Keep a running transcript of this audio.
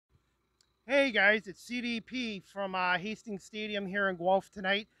Hey guys, it's CDP from Hastings Stadium here in Guelph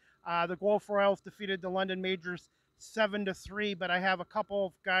tonight. The Guelph Royals defeated the London Majors 7-3, but I have a couple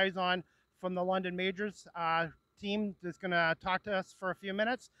of guys on from the London Majors team that's going to talk to us for a few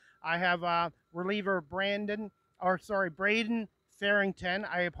minutes. I have reliever Braeden Ferrington.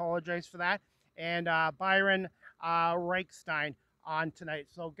 I apologize for that, and Byron Reichstein on tonight.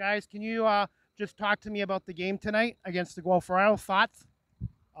 So, guys, can you just talk to me about the game tonight against the Guelph Royals? Thoughts?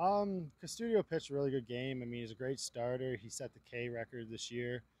 Custodio pitched a really good game. I mean, he's a great starter. He set the K record this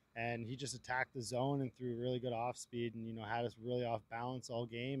year, and he just attacked the zone and threw really good off speed, and had us really off balance all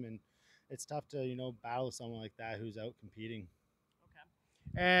game. And it's tough to battle someone like that who's out competing.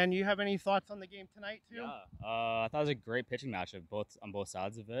 And you have any thoughts on the game tonight too? Yeah, I thought it was a great pitching matchup, both on both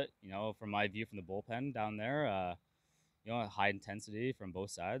sides of it. From my view from the bullpen down there, high intensity from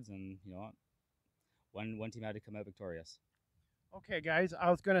both sides, and one team had to come out victorious. Okay, guys,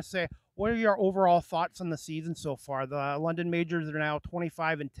 I was going to say, what are your overall thoughts on the season so far? The London Majors are now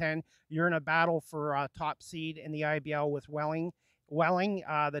 25-10. You're in a battle for top seed in the IBL with Welling,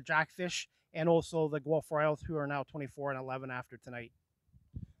 the Jackfish, and also the Guelph Royals, who are now 24-11 after tonight.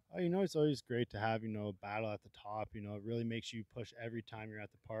 Oh, it's always great to have a battle at the top. It really makes you push every time you're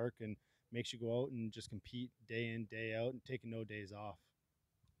at the park and makes you go out and just compete day in, day out, and taking no days off.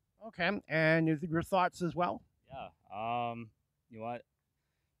 Okay, and your thoughts as well? Yeah, you know what?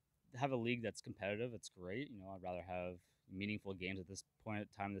 Have a league that's competitive. It's great. I'd rather have meaningful games at this point in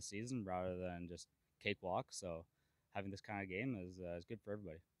time of the season rather than just cakewalk. So having this kind of game is good for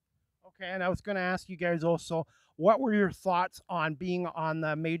everybody. Okay, and I was going to ask you guys also, what were your thoughts on being on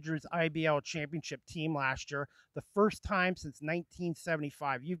the Majors IBL championship team last year, the first time since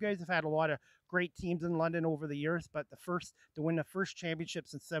 1975? You guys have had a lot of great teams in London over the years, but to win the first championship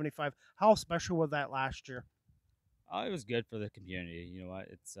since 75, how special was that last year? It was good for the community. You know what?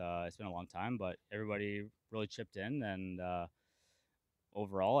 It's been a long time, but everybody really chipped in, and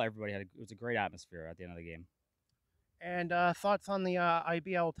overall, everybody it was a great atmosphere at the end of the game. And thoughts on the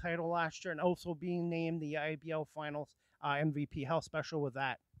IBL title last year and also being named the IBL Finals MVP. How special was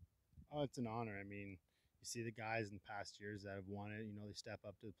that? Oh, it's an honor. I mean, you see the guys in past years that have won it. They step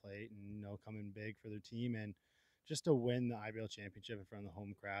up to the plate and come in big for their team, and just to win the IBL championship in front of the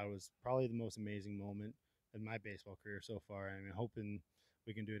home crowd was probably the most amazing moment in my baseball career so far. I mean, hoping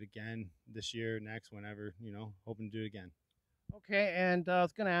we can do it again this year, next, whenever. Hoping to do it again. Okay, and I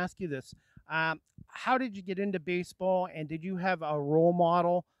was going to ask you this: how did you get into baseball, and did you have a role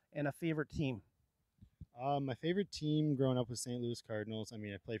model and a favorite team? My favorite team growing up was St. Louis Cardinals. I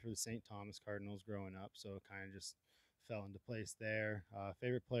mean, I played for the St. Thomas Cardinals growing up, so it kind of just fell into place there.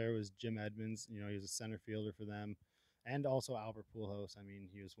 Favorite player was Jim Edmonds. He was a center fielder for them, and also Albert Pujols. I mean,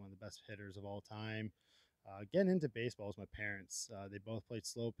 he was one of the best hitters of all time. Getting into baseball was my parents. They both played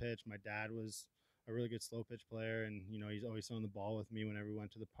slow pitch. My dad was a really good slow pitch player, and he's always throwing the ball with me whenever we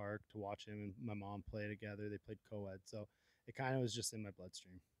went to the park to watch him and my mom play together. They played co-ed, so it kind of was just in my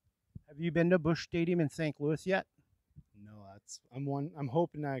bloodstream. Have you been to Busch Stadium in St. Louis yet? No, I'm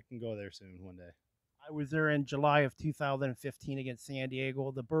hoping I can go there soon one day. I was there in July of 2015 against San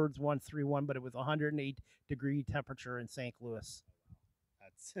Diego. The Birds won 3-1, but it was 108-degree temperature in St. Louis.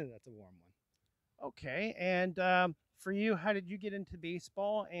 That's a warm one. Okay, and for you, how did you get into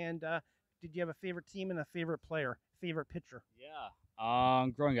baseball? And did you have a favorite team and a favorite player, favorite pitcher? Yeah.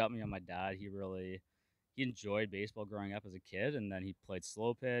 Growing up, my dad, he enjoyed baseball growing up as a kid, and then he played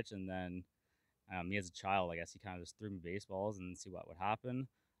slow pitch, and then me as a child, I guess he kind of just threw me baseballs and see what would happen.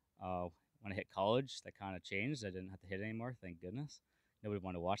 Uh, when I hit college, that kind of changed. I didn't have to hit anymore, thank goodness. Nobody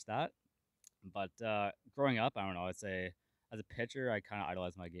wanted to watch that. But growing up, I don't know. I'd say as a pitcher, I kind of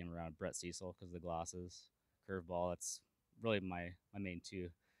idolized my game around Brett Cecil because of the glasses, curveball. That's really my main two,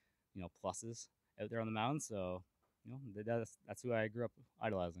 pluses out there on the mound. So, that's who I grew up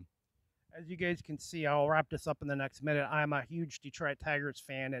idolizing. As you guys can see, I'll wrap this up in the next minute. I'm a huge Detroit Tigers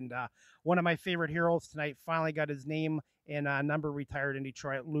fan, and one of my favorite heroes tonight finally got his name and number retired in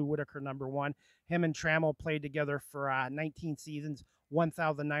Detroit. Lou Whitaker, number one. Him and Trammell played together for 19 seasons,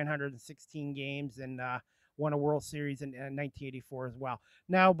 1,916 games, and won a World Series in 1984 as well.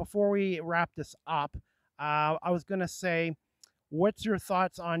 Now, before we wrap this up, I was going to say, what's your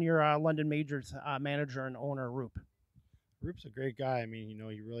thoughts on your London Majors manager and owner, Roop? Roop's a great guy. I mean,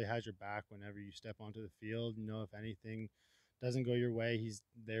 he really has your back whenever you step onto the field. If anything doesn't go your way, he's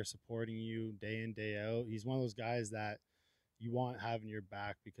there supporting you day in, day out. He's one of those guys that you want having your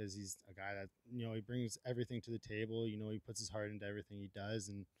back because he's a guy that, he brings everything to the table. He puts his heart into everything he does.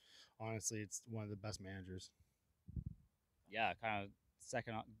 And honestly, it's one of the best managers. Yeah, kind of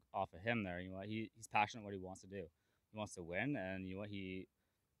second off of him there. He's passionate what he wants to do. He wants to win, and he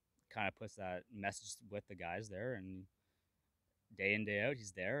kind of puts that message with the guys there, and day in day out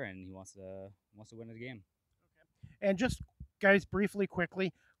he's there and he wants to win the game. And just guys, briefly,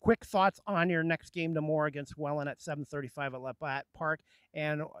 quick thoughts on your next game tomorrow against Welland at 7:35 at Labatt Park,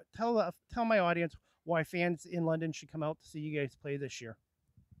 and tell my audience why fans in London should come out to see you guys play this year.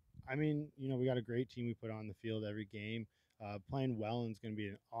 I mean, we got a great team we put on the field every game. Playing Welland's going to be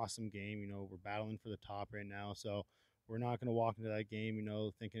an awesome game. We're battling for the top right now, so we're not going to walk into that game,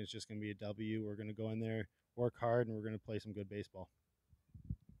 thinking it's just going to be a W. We're going to go in there, work hard, and we're going to play some good baseball.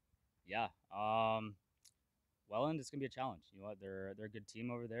 Yeah. Welland, it's gonna be a challenge. You know what? They're a good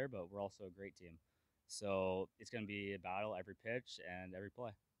team over there, but we're also a great team. So it's gonna be a battle every pitch and every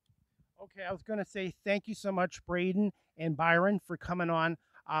play. Okay, I was going to say thank you so much, Braeden and Byron, for coming on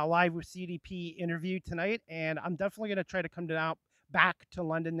live with CDP interview tonight. And I'm definitely going to try to come back to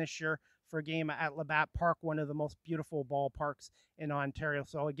London this year for a game at Labatt Park, one of the most beautiful ballparks in Ontario.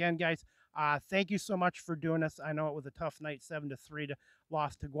 So again, guys, thank you so much for doing this. I know it was a tough night, 7-3 to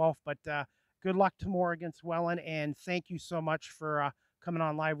loss to Guelph, but good luck tomorrow against Welland. And thank you so much for coming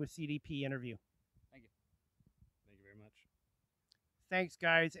on live with CDP interview. Thank you. Thank you very much. Thanks,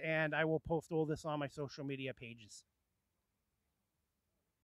 guys, and I will post all this on my social media pages.